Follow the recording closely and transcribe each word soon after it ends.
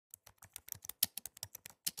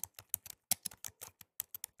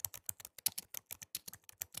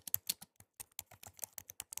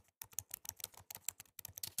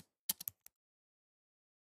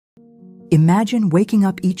Imagine waking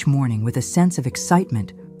up each morning with a sense of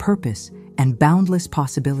excitement, purpose, and boundless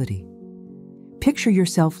possibility. Picture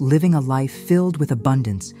yourself living a life filled with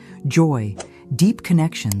abundance, joy, deep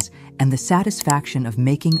connections, and the satisfaction of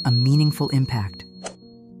making a meaningful impact.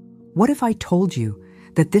 What if I told you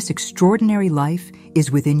that this extraordinary life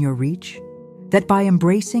is within your reach? That by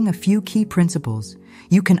embracing a few key principles,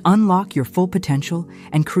 you can unlock your full potential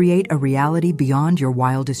and create a reality beyond your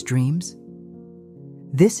wildest dreams?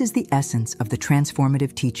 This is the essence of the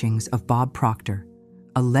transformative teachings of Bob Proctor,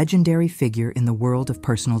 a legendary figure in the world of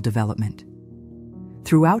personal development.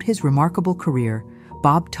 Throughout his remarkable career,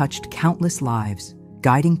 Bob touched countless lives,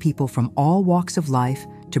 guiding people from all walks of life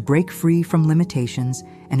to break free from limitations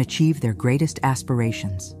and achieve their greatest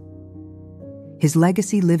aspirations. His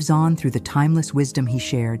legacy lives on through the timeless wisdom he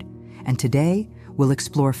shared, and today we'll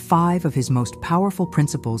explore 5 of his most powerful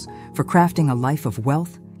principles for crafting a life of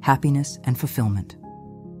wealth, happiness, and fulfillment.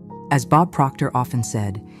 As Bob Proctor often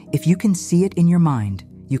said, if you can see it in your mind,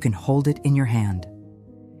 you can hold it in your hand.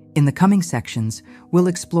 In the coming sections, we'll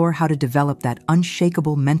explore how to develop that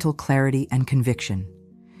unshakable mental clarity and conviction.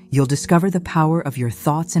 You'll discover the power of your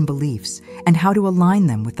thoughts and beliefs and how to align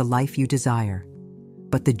them with the life you desire.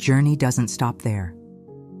 But the journey doesn't stop there.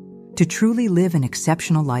 To truly live an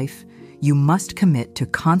exceptional life, you must commit to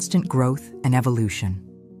constant growth and evolution.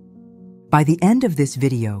 By the end of this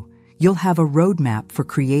video, you'll have a roadmap for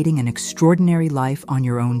creating an extraordinary life on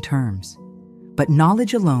your own terms. But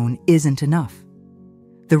knowledge alone isn't enough.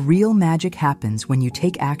 The real magic happens when you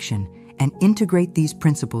take action and integrate these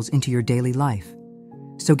principles into your daily life.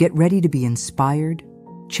 So get ready to be inspired,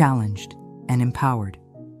 challenged, and empowered.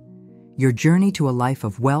 Your journey to a life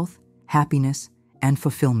of wealth, happiness, and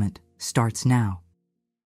fulfillment starts now.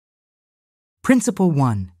 Principle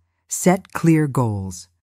 1. Set clear goals.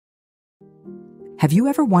 Have you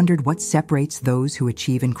ever wondered what separates those who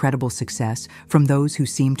achieve incredible success from those who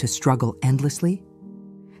seem to struggle endlessly?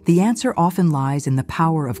 The answer often lies in the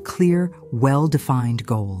power of clear, well-defined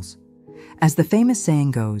goals. As the famous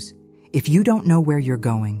saying goes, if you don't know where you're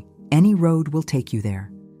going, any road will take you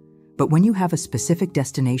there. But when you have a specific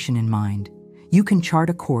destination in mind, you can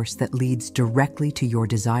chart a course that leads directly to your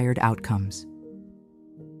desired outcomes.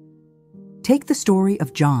 Take the story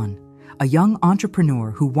of John, a young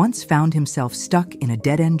entrepreneur who once found himself stuck in a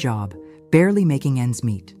dead-end job, barely making ends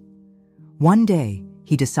meet. One day,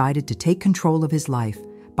 he decided to take control of his life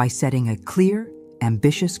by setting a clear,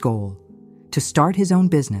 ambitious goal to start his own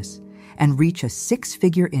business and reach a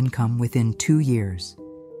 6-figure income within 2 years.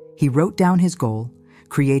 He wrote down his goal,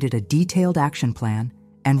 created a detailed action plan,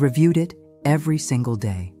 and reviewed it every single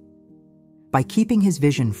day. By keeping his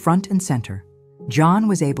vision front and center, John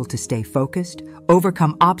was able to stay focused,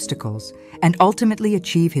 overcome obstacles, and ultimately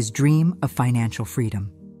achieve his dream of financial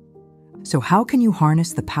freedom. So how can you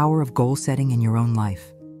harness the power of goal setting in your own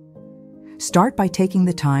life? Start by taking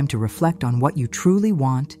the time to reflect on what you truly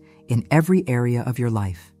want in every area of your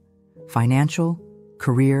life: financial,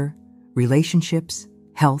 career, relationships,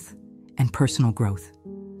 health, and personal growth.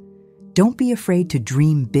 Don't be afraid to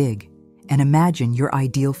dream big and imagine your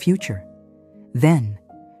ideal future. Then,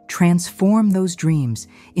 transform those dreams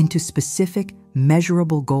into specific,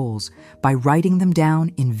 measurable goals by writing them down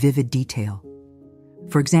in vivid detail.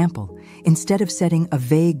 For example, instead of setting a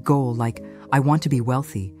vague goal like, I want to be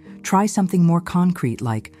wealthy, try something more concrete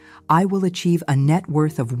like, I will achieve a net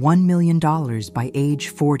worth of $1 million by age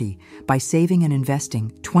 40 by saving and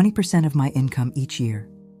investing 20% of my income each year.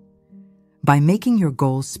 By making your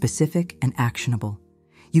goals specific and actionable,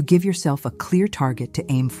 you give yourself a clear target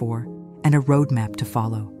to aim for and a roadmap to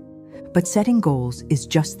follow. But setting goals is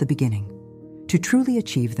just the beginning. To truly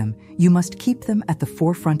achieve them, you must keep them at the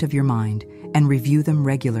forefront of your mind and review them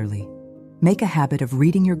regularly. Make a habit of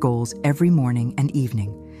reading your goals every morning and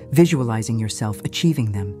evening, visualizing yourself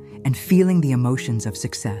achieving them and feeling the emotions of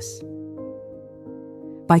success.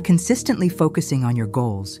 By consistently focusing on your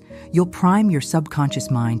goals, you'll prime your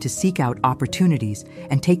subconscious mind to seek out opportunities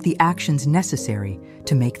and take the actions necessary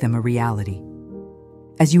to make them a reality.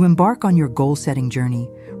 As you embark on your goal-setting journey,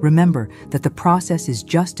 remember that the process is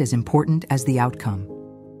just as important as the outcome.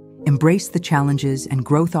 Embrace the challenges and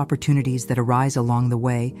growth opportunities that arise along the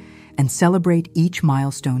way and celebrate each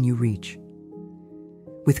milestone you reach.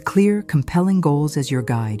 With clear, compelling goals as your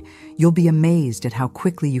guide, you'll be amazed at how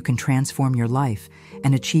quickly you can transform your life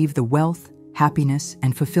and achieve the wealth, happiness,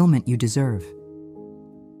 and fulfillment you deserve.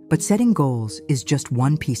 But setting goals is just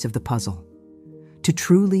one piece of the puzzle. To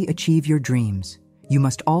truly achieve your dreams, you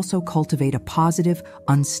must also cultivate a positive,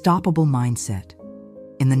 unstoppable mindset.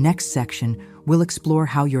 In the next section, we'll explore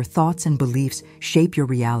how your thoughts and beliefs shape your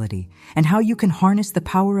reality and how you can harness the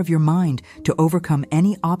power of your mind to overcome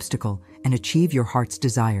any obstacle and achieve your heart's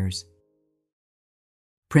desires.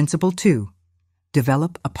 Principle 2.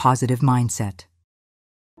 Develop a positive mindset.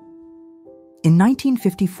 In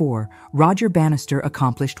 1954, Roger Bannister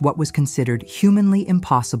accomplished what was considered humanly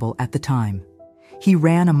impossible at the time. He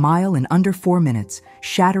ran a mile in under 4 minutes,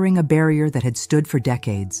 shattering a barrier that had stood for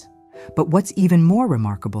decades. But what's even more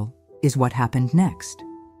remarkable is what happened next.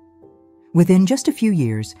 Within just a few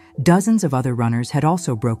years, dozens of other runners had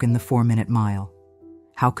also broken the 4-minute mile.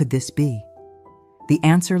 How could this be? The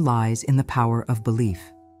answer lies in the power of belief.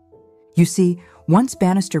 You see, once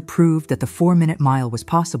Bannister proved that the 4-minute mile was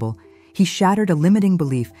possible, he shattered a limiting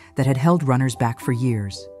belief that had held runners back for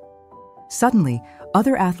years. Suddenly,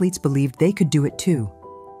 other athletes believed they could do it too,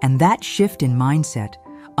 and that shift in mindset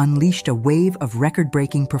unleashed a wave of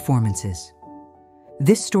record-breaking performances.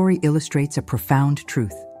 This story illustrates a profound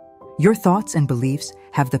truth. Your thoughts and beliefs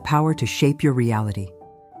have the power to shape your reality.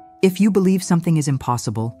 If you believe something is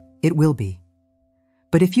impossible, it will be.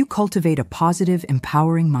 But if you cultivate a positive,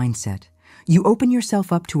 empowering mindset, you open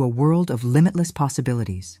yourself up to a world of limitless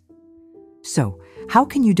possibilities. So, how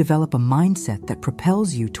can you develop a mindset that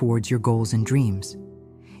propels you towards your goals and dreams?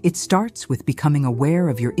 It starts with becoming aware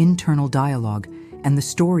of your internal dialogue and the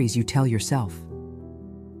stories you tell yourself.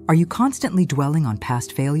 Are you constantly dwelling on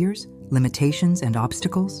past failures, limitations, and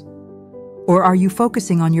obstacles? Or are you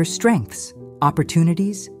focusing on your strengths,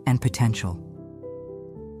 opportunities, and potential?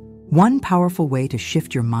 One powerful way to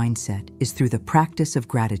shift your mindset is through the practice of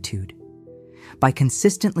gratitude. By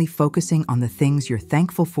consistently focusing on the things you're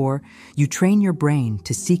thankful for, you train your brain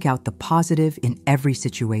to seek out the positive in every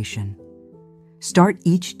situation. Start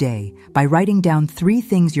each day by writing down 3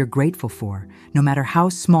 things you're grateful for, no matter how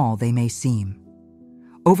small they may seem.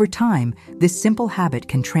 Over time, this simple habit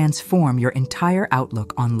can transform your entire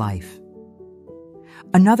outlook on life.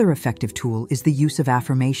 Another effective tool is the use of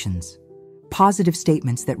affirmations, positive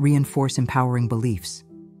statements that reinforce empowering beliefs.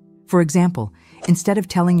 For example, instead of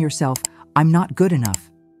telling yourself, "I'm not good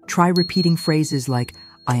enough," try repeating phrases like,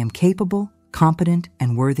 "I am capable, competent,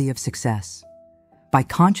 and worthy of success." By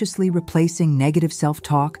consciously replacing negative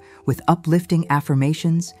self-talk with uplifting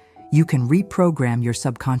affirmations, you can reprogram your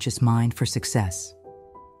subconscious mind for success.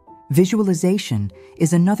 Visualization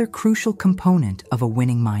is another crucial component of a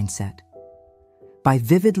winning mindset. By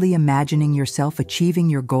vividly imagining yourself achieving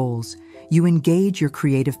your goals, you engage your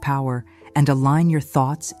creative power and align your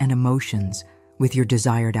thoughts and emotions with your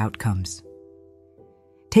desired outcomes.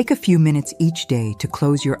 Take a few minutes each day to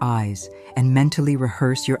close your eyes and mentally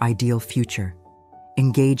rehearse your ideal future,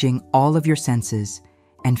 engaging all of your senses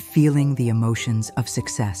and feeling the emotions of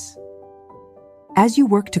success. As you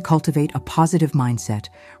work to cultivate a positive mindset,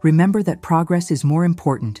 remember that progress is more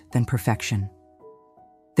important than perfection.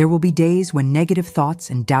 There will be days when negative thoughts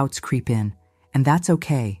and doubts creep in, and that's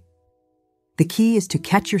okay. The key is to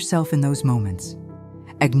catch yourself in those moments,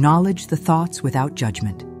 acknowledge the thoughts without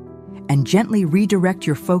judgment, and gently redirect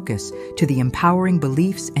your focus to the empowering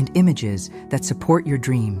beliefs and images that support your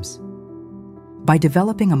dreams. By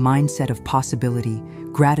developing a mindset of possibility,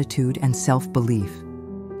 gratitude, and self-belief,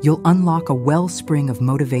 you'll unlock a wellspring of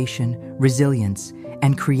motivation, resilience,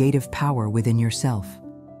 and creative power within yourself.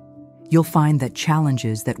 You'll find that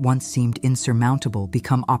challenges that once seemed insurmountable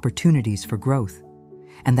become opportunities for growth,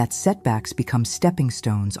 and that setbacks become stepping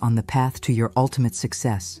stones on the path to your ultimate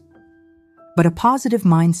success. But a positive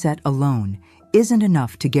mindset alone isn't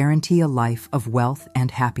enough to guarantee a life of wealth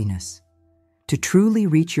and happiness. To truly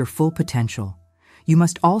reach your full potential, you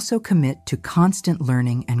must also commit to constant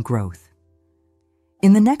learning and growth.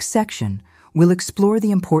 In the next section, we'll explore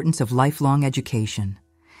the importance of lifelong education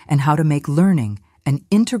and how to make learning an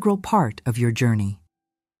integral part of your journey.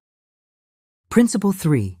 Principle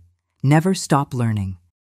 3. Never stop learning.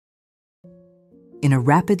 In a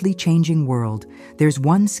rapidly changing world, there's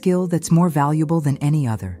one skill that's more valuable than any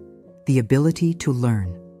other: the ability to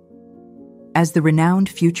learn. As the renowned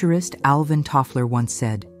futurist Alvin Toffler once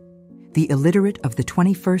said, "The illiterate of the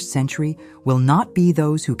 21st century will not be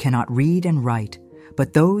those who cannot read and write,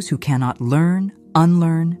 but those who cannot learn,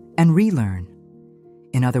 unlearn, and relearn."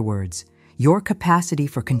 In other words, your capacity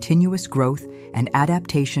for continuous growth and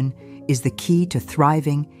adaptation is the key to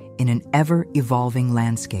thriving in an ever-evolving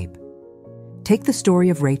landscape. Take the story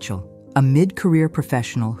of Rachel, a mid-career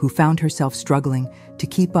professional who found herself struggling to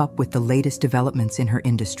keep up with the latest developments in her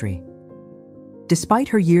industry. Despite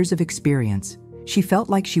her years of experience, she felt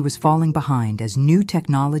like she was falling behind as new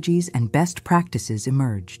technologies and best practices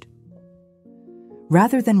emerged.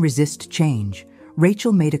 Rather than resist change,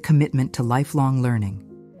 Rachel made a commitment to lifelong learning.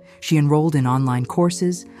 She enrolled in online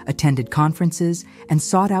courses, attended conferences, and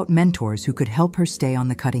sought out mentors who could help her stay on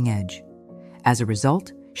the cutting edge. As a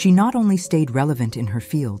result, she not only stayed relevant in her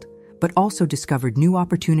field, but also discovered new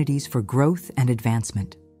opportunities for growth and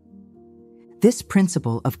advancement. This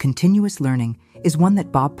principle of continuous learning is one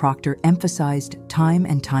that Bob Proctor emphasized time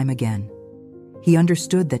and time again. He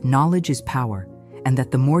understood that knowledge is power, and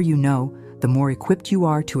that the more you know, the more equipped you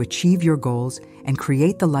are to achieve your goals and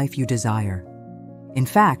create the life you desire. In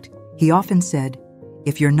fact, he often said,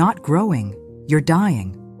 "If you're not growing, you're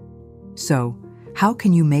dying." So, how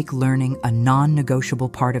can you make learning a non-negotiable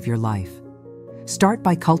part of your life? Start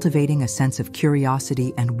by cultivating a sense of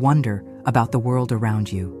curiosity and wonder about the world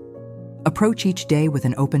around you. Approach each day with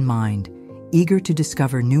an open mind, eager to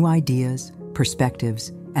discover new ideas,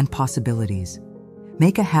 perspectives, and possibilities.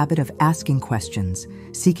 Make a habit of asking questions,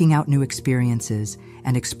 seeking out new experiences,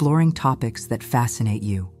 and exploring topics that fascinate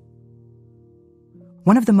you.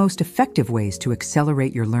 One of the most effective ways to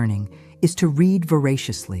accelerate your learning is to read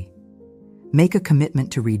voraciously. Make a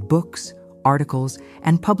commitment to read books, articles,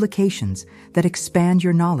 and publications that expand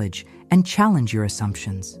your knowledge and challenge your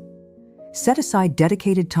assumptions. Set aside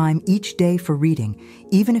dedicated time each day for reading,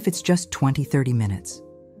 even if it's just 20-30 minutes.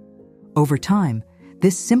 Over time,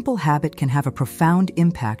 this simple habit can have a profound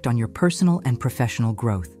impact on your personal and professional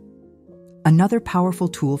growth. Another powerful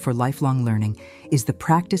tool for lifelong learning is the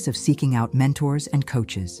practice of seeking out mentors and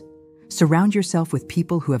coaches. Surround yourself with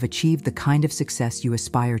people who have achieved the kind of success you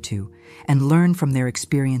aspire to, and learn from their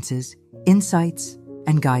experiences, insights,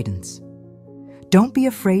 and guidance. Don't be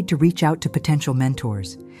afraid to reach out to potential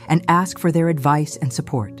mentors and ask for their advice and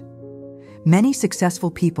support. Many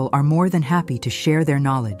successful people are more than happy to share their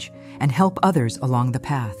knowledge and help others along the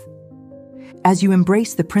path. As you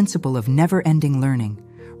embrace the principle of never-ending learning,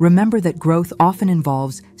 remember that growth often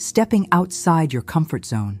involves stepping outside your comfort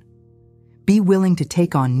zone. Be willing to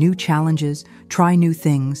take on new challenges, try new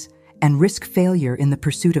things, and risk failure in the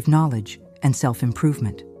pursuit of knowledge and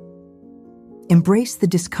self-improvement. Embrace the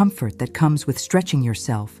discomfort that comes with stretching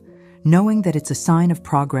yourself, knowing that it's a sign of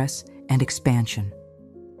progress and expansion.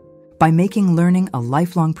 By making learning a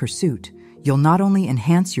lifelong pursuit, you'll not only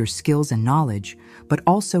enhance your skills and knowledge, but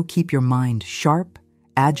also keep your mind sharp,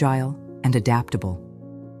 agile, and adaptable.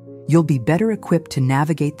 You'll be better equipped to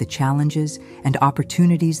navigate the challenges and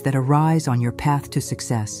opportunities that arise on your path to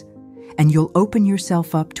success, and you'll open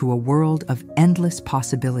yourself up to a world of endless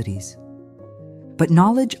possibilities. But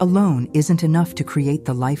knowledge alone isn't enough to create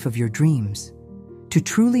the life of your dreams. To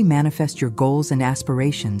truly manifest your goals and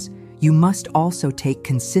aspirations, you must also take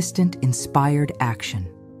consistent, inspired action.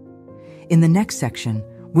 In the next section,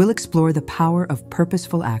 we'll explore the power of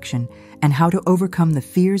purposeful action and how to overcome the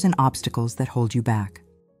fears and obstacles that hold you back.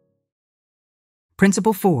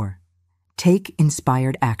 Principle 4. Take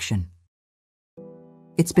inspired action.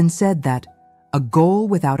 It's been said that a goal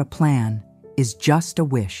without a plan is just a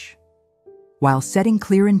wish. While setting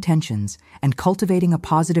clear intentions and cultivating a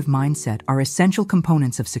positive mindset are essential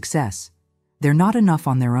components of success, they're not enough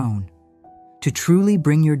on their own. To truly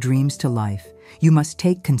bring your dreams to life, you must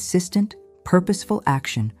take consistent, purposeful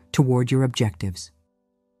action toward your objectives.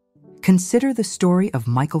 Consider the story of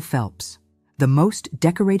Michael Phelps, the most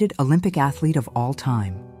decorated Olympic athlete of all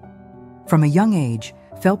time. From a young age,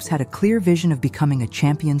 Phelps had a clear vision of becoming a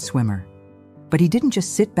champion swimmer. But he didn't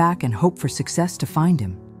just sit back and hope for success to find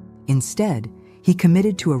him. Instead, he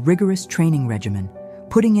committed to a rigorous training regimen,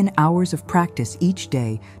 putting in hours of practice each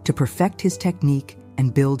day to perfect his technique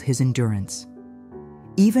and build his endurance.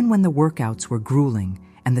 Even when the workouts were grueling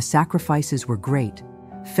and the sacrifices were great,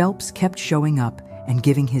 Phelps kept showing up and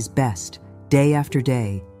giving his best, day after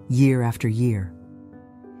day, year after year.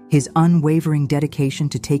 His unwavering dedication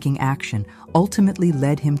to taking action ultimately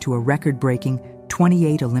led him to a record-breaking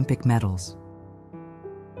 28 Olympic medals.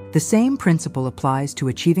 The same principle applies to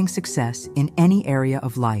achieving success in any area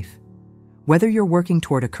of life. Whether you're working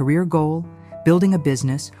toward a career goal, building a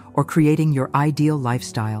business, or creating your ideal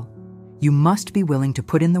lifestyle, you must be willing to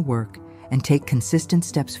put in the work and take consistent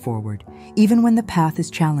steps forward, even when the path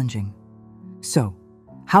is challenging. So,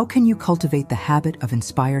 how can you cultivate the habit of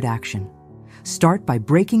inspired action? Start by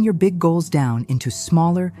breaking your big goals down into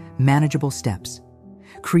smaller, manageable steps.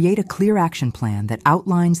 Create a clear action plan that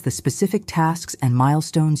outlines the specific tasks and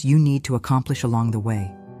milestones you need to accomplish along the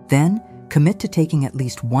way. Then, commit to taking at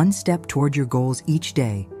least one step toward your goals each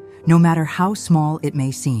day, no matter how small it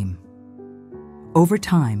may seem. Over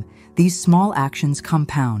time, these small actions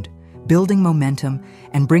compound, building momentum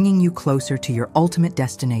and bringing you closer to your ultimate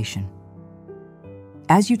destination.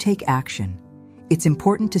 As you take action, it's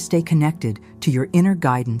important to stay connected to your inner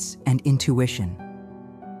guidance and intuition.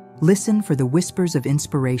 Listen for the whispers of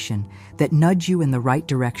inspiration that nudge you in the right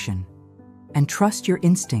direction, and trust your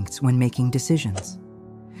instincts when making decisions.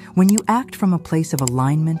 When you act from a place of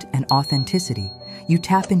alignment and authenticity, you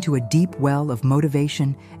tap into a deep well of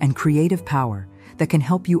motivation and creative power that can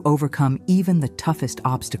help you overcome even the toughest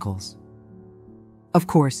obstacles. Of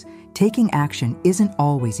course, taking action isn't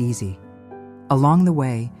always easy. Along the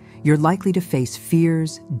way, you're likely to face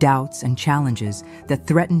fears, doubts, and challenges that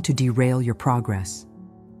threaten to derail your progress.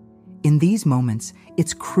 In these moments,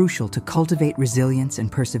 it's crucial to cultivate resilience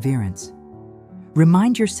and perseverance.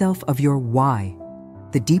 Remind yourself of your why,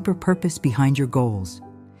 the deeper purpose behind your goals,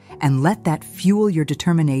 and let that fuel your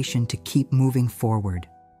determination to keep moving forward.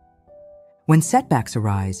 When setbacks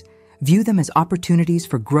arise, view them as opportunities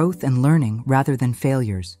for growth and learning rather than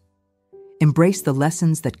failures. Embrace the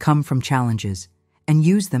lessons that come from challenges and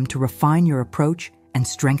use them to refine your approach and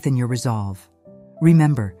strengthen your resolve.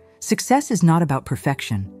 Remember, success is not about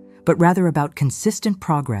perfection, but rather about consistent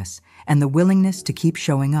progress and the willingness to keep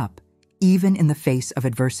showing up, even in the face of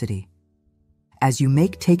adversity. As you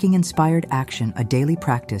make taking inspired action a daily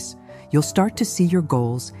practice, you'll start to see your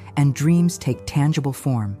goals and dreams take tangible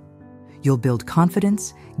form. You'll build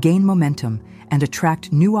confidence, gain momentum, and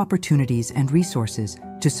attract new opportunities and resources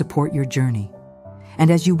to support your journey.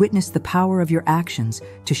 And as you witness the power of your actions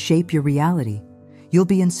to shape your reality, you'll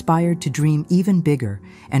be inspired to dream even bigger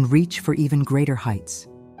and reach for even greater heights.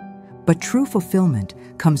 But true fulfillment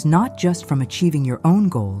comes not just from achieving your own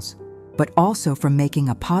goals, but also from making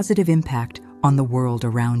a positive impact on the world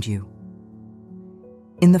around you.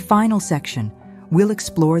 In the final section, we'll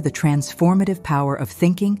explore the transformative power of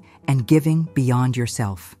thinking and giving beyond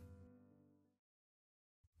yourself.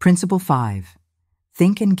 Principle 5.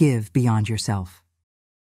 Think and give beyond yourself.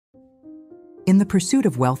 In the pursuit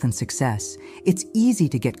of wealth and success, it's easy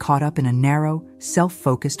to get caught up in a narrow,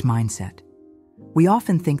 self-focused mindset. We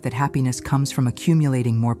often think that happiness comes from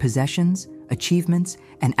accumulating more possessions, achievements,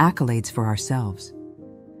 and accolades for ourselves.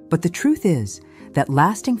 But the truth is that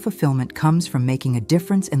lasting fulfillment comes from making a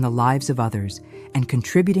difference in the lives of others and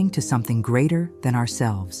contributing to something greater than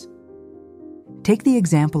ourselves. Take the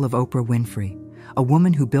example of Oprah Winfrey, a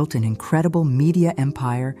woman who built an incredible media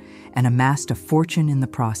empire and amassed a fortune in the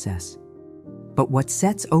process. But what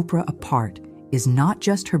sets Oprah apart is not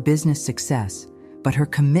just her business success, but her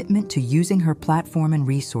commitment to using her platform and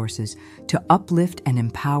resources to uplift and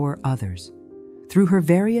empower others. Through her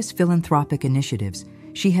various philanthropic initiatives,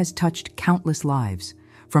 she has touched countless lives,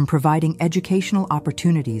 from providing educational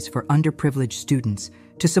opportunities for underprivileged students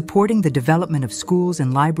to supporting the development of schools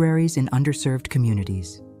and libraries in underserved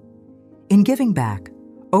communities. In giving back,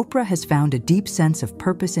 Oprah has found a deep sense of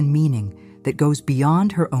purpose and meaning that goes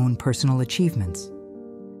beyond her own personal achievements.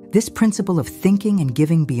 This principle of thinking and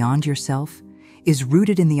giving beyond yourself is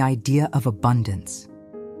rooted in the idea of abundance.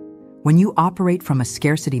 When you operate from a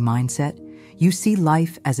scarcity mindset, you see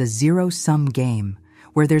life as a zero-sum game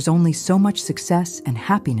where there's only so much success and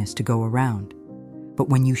happiness to go around. But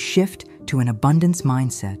when you shift to an abundance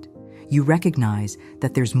mindset, you recognize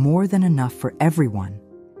that there's more than enough for everyone,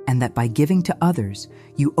 and that by giving to others,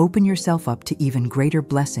 you open yourself up to even greater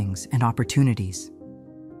blessings and opportunities.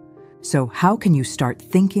 So how can you start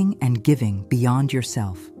thinking and giving beyond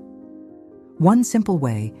yourself? One simple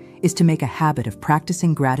way is to make a habit of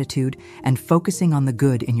practicing gratitude and focusing on the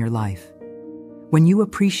good in your life. When you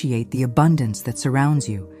appreciate the abundance that surrounds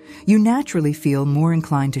you, you naturally feel more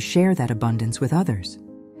inclined to share that abundance with others.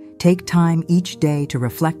 Take time each day to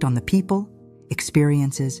reflect on the people,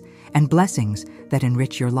 experiences, and blessings that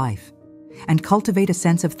enrich your life, and cultivate a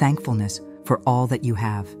sense of thankfulness for all that you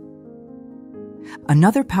have.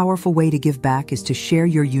 Another powerful way to give back is to share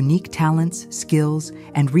your unique talents, skills,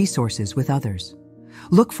 and resources with others.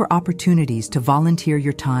 Look for opportunities to volunteer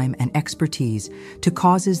your time and expertise to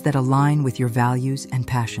causes that align with your values and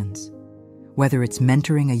passions. Whether it's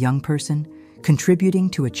mentoring a young person, contributing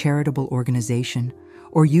to a charitable organization,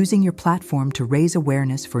 or using your platform to raise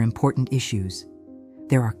awareness for important issues,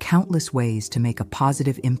 there are countless ways to make a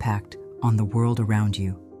positive impact on the world around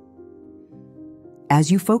you.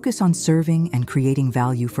 As you focus on serving and creating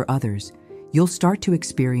value for others, you'll start to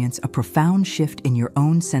experience a profound shift in your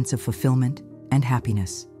own sense of fulfillment and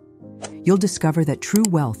happiness. You'll discover that true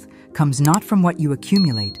wealth comes not from what you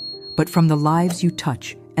accumulate, but from the lives you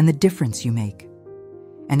touch and the difference you make.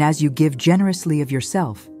 And as you give generously of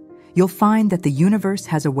yourself, you'll find that the universe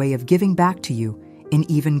has a way of giving back to you in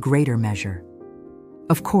even greater measure.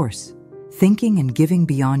 Of course, thinking and giving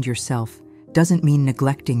beyond yourself doesn't mean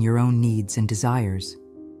neglecting your own needs and desires.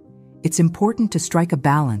 It's important to strike a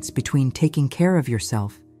balance between taking care of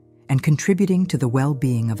yourself and contributing to the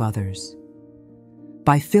well-being of others.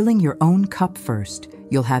 By filling your own cup first,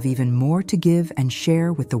 you'll have even more to give and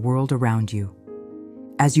share with the world around you.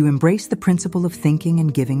 As you embrace the principle of thinking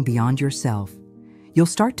and giving beyond yourself, you'll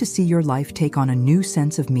start to see your life take on a new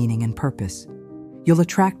sense of meaning and purpose. You'll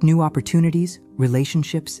attract new opportunities,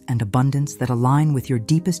 relationships, and abundance that align with your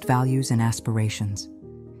deepest values and aspirations.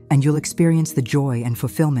 And you'll experience the joy and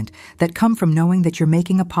fulfillment that come from knowing that you're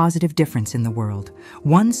making a positive difference in the world,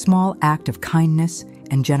 one small act of kindness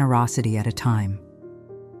and generosity at a time.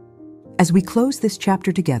 As we close this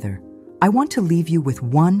chapter together, I want to leave you with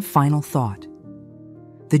one final thought.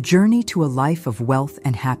 The journey to a life of wealth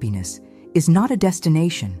and happiness is not a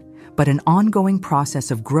destination, but an ongoing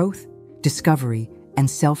process of growth, discovery, and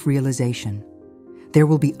self-realization. There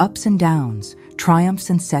will be ups and downs, triumphs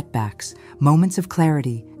and setbacks, moments of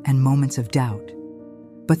clarity and moments of doubt.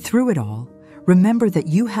 But through it all, remember that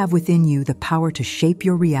you have within you the power to shape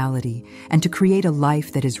your reality and to create a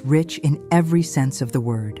life that is rich in every sense of the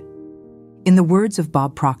word. In the words of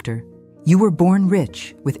Bob Proctor, you were born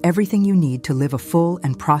rich with everything you need to live a full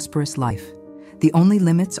and prosperous life. The only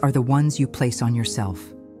limits are the ones you place on yourself.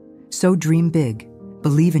 So dream big,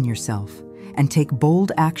 believe in yourself, and take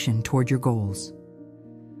bold action toward your goals.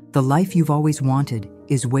 The life you've always wanted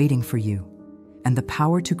is waiting for you, and the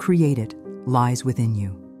power to create it lies within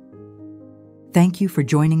you. Thank you for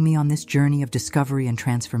joining me on this journey of discovery and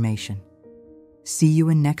transformation. See you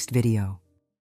in next video.